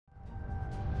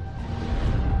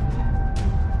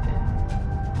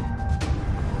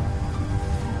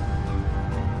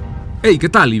Hey, ¿qué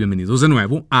tal? Y bienvenidos de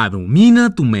nuevo a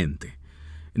Domina tu mente.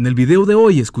 En el video de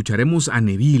hoy escucharemos a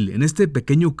Neville en este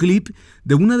pequeño clip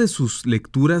de una de sus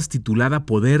lecturas titulada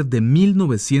Poder de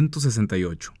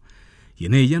 1968. Y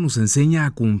en ella nos enseña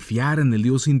a confiar en el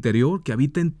Dios interior que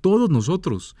habita en todos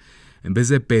nosotros, en vez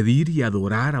de pedir y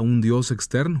adorar a un Dios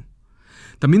externo.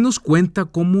 También nos cuenta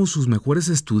cómo sus mejores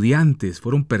estudiantes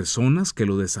fueron personas que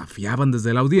lo desafiaban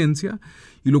desde la audiencia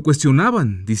y lo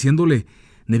cuestionaban, diciéndole: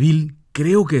 Neville,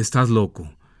 creo que estás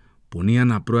loco.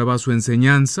 Ponían a prueba su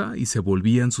enseñanza y se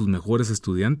volvían sus mejores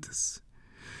estudiantes.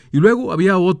 Y luego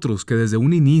había otros que desde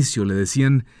un inicio le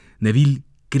decían: Neville,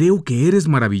 creo que eres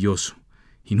maravilloso,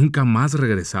 y nunca más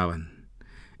regresaban.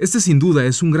 Este sin duda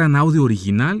es un gran audio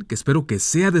original que espero que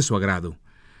sea de su agrado.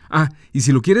 Y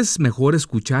si lo quieres mejor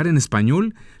escuchar en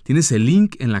español, tienes el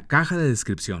link en la caja de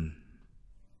descripción.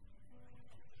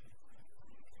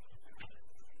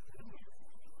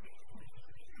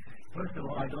 First of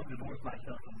all, I don't divorce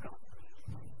myself from God.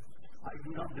 I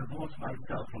do not divorce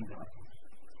myself from God.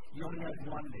 He only has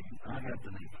one name, I have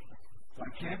the name. So I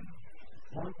can't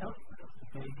point out to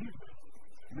say His will.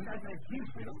 When I say His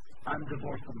will, I'm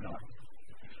divorced from God.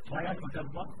 So I ask myself,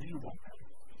 what do you want?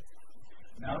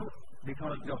 Now,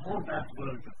 because the whole vast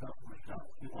world is about myself,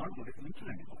 you aren't going to convince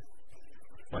anymore.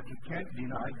 But you can't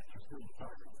deny that you're still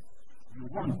sorry. You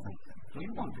want something, so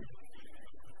you want it.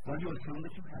 Well, you assume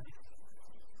that you have it.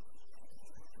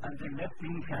 And then let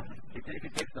things happen. If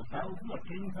it takes 1,000 or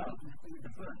 10,000 to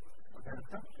burn, what kind of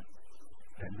substance?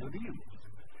 Then they'll be used.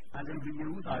 And they'll be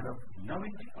used either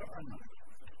knowingly or unknowingly.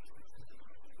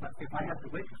 But if I have to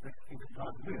wait for it, if it's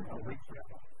God's will, I'll wait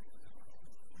forever.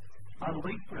 I'll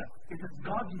wait forever. Is it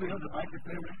God's will that I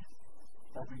declare it?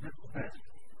 Or is it the best?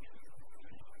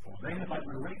 Well, then if I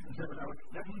will wait and say, well,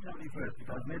 let me tell you first,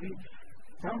 because maybe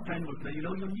some friend will say, you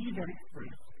know, you need that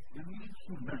experience. You need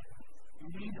humility. You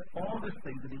need all these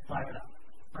things to be fired up.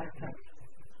 I tell you.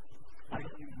 I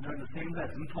learned the same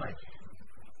lesson twice.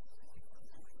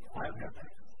 I've got that.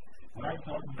 When I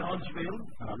thought God's will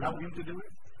and allowed Him to do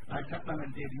it, I sat down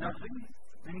and did nothing.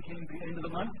 Then came the end of the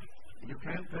month, and you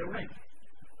can't pay rent.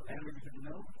 And he said,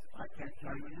 no, I can't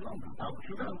carry you any longer. How would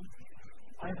you know?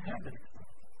 I've had it.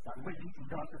 I'm waiting for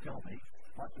God to tell me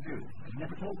what to do. He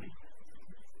never told me.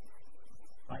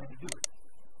 I had to do it.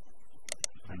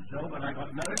 And so when I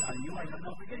got married, I knew I had an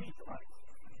obligation to life.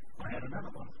 I had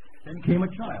another one. Then came a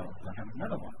child. I had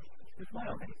another one. It's my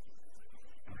obligation.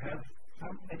 To have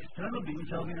some external being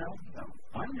tell me now, no,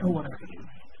 I know what I have to do.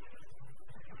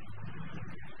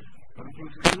 Some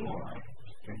things to do, all right.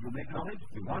 Can you make knowledge?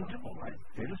 You want to? All right.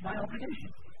 It is my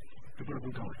obligation to put up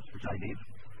in college, which I did.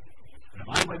 And if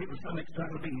I waited for some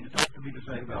external being to talk to me to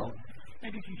say, well,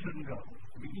 maybe she shouldn't go.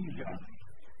 It would be easier.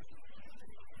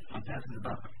 I'm passing the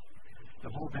buck. The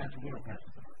whole vast world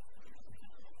passes the buck.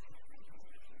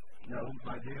 No,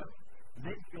 my dear,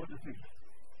 make your decision.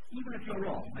 Even if you're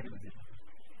wrong, make a decision.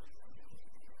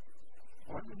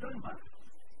 Or it doesn't matter.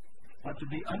 But to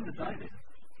be undecided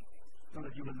so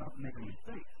that you will not make a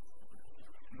mistake.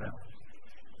 Well,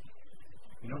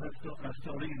 you know that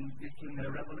story in the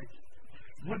Revelation?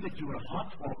 Would that you were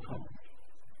hot or cold.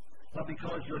 But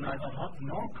because you're neither hot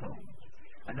nor cold,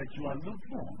 and that you are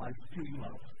lukewarm, I spew you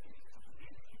out.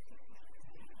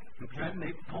 You can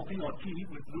make coffee or tea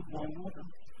with lukewarm water.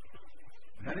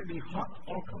 Let it be hot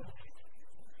or cold.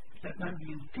 That man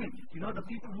be intent. You know the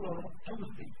people who are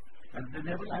toasty, and they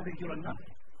never, I think you're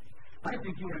nothing. I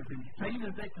think you're as insane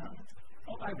as they come.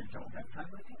 Oh, I was told that kind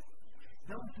of thing.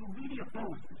 Those who really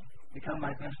oppose me become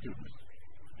my best students.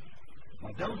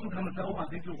 But those who come and say, oh, I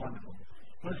think you're wonderful.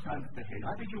 First time they say,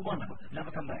 I think you're wonderful.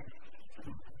 Never come back.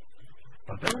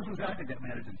 But those who say, I think that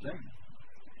man is insane.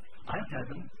 I tell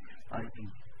them,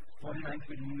 in 49th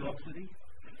Street in New York City,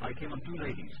 I came on two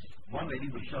ladies. One lady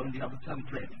was showing the other some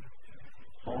thread.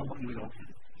 All over New York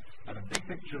City. And a big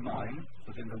picture of mine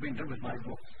was in the window with my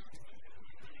books.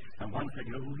 And one said,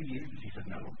 you know who he is? She said,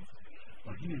 no.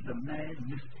 Well, he is the mad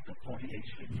mystic of 48th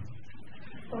Street.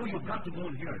 Oh, you've got to go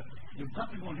and hear it. You've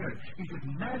got to go and hear it. He's as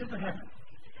mad as a heifer.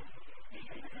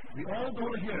 We all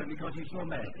go to hear him because he's so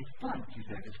mad. It's fun, she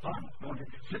said. It's fun. Going to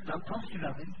sit down, cost you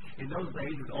nothing. In those days,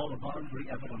 it was all a voluntary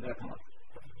effort on their part.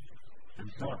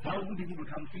 And so 1,000 people would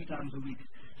come 3 times a week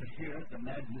to hear the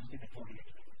mad mystic of 48th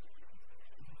Street.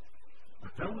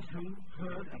 But those who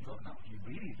heard and thought, now, he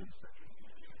really is insane.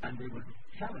 And they would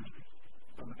challenge me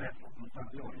from the platform, from the front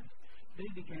of the audience. They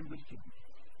became good students.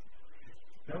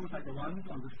 Those like the ones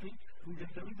on the street who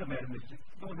just said, the mad mystic,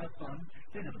 go and have fun,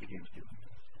 they never became students.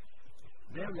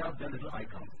 There we have their little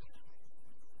icon.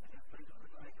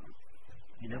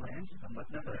 He never answered them, but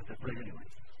never had to pray anyway,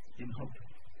 in hope.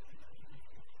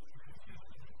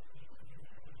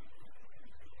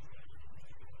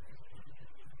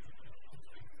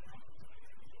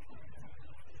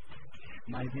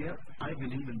 My dear, I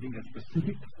believe in being as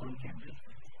specific as one can be.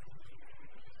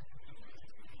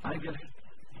 I just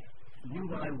knew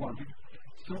what I wanted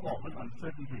so often on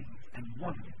certain things and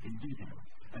wanted it in detail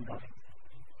and got it.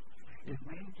 If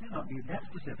we cannot be that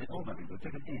specific, oh, maybe we'll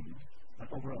take an end, an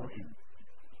overall end.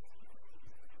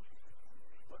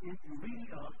 But if you really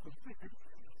are specific,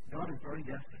 God is very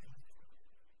desperate.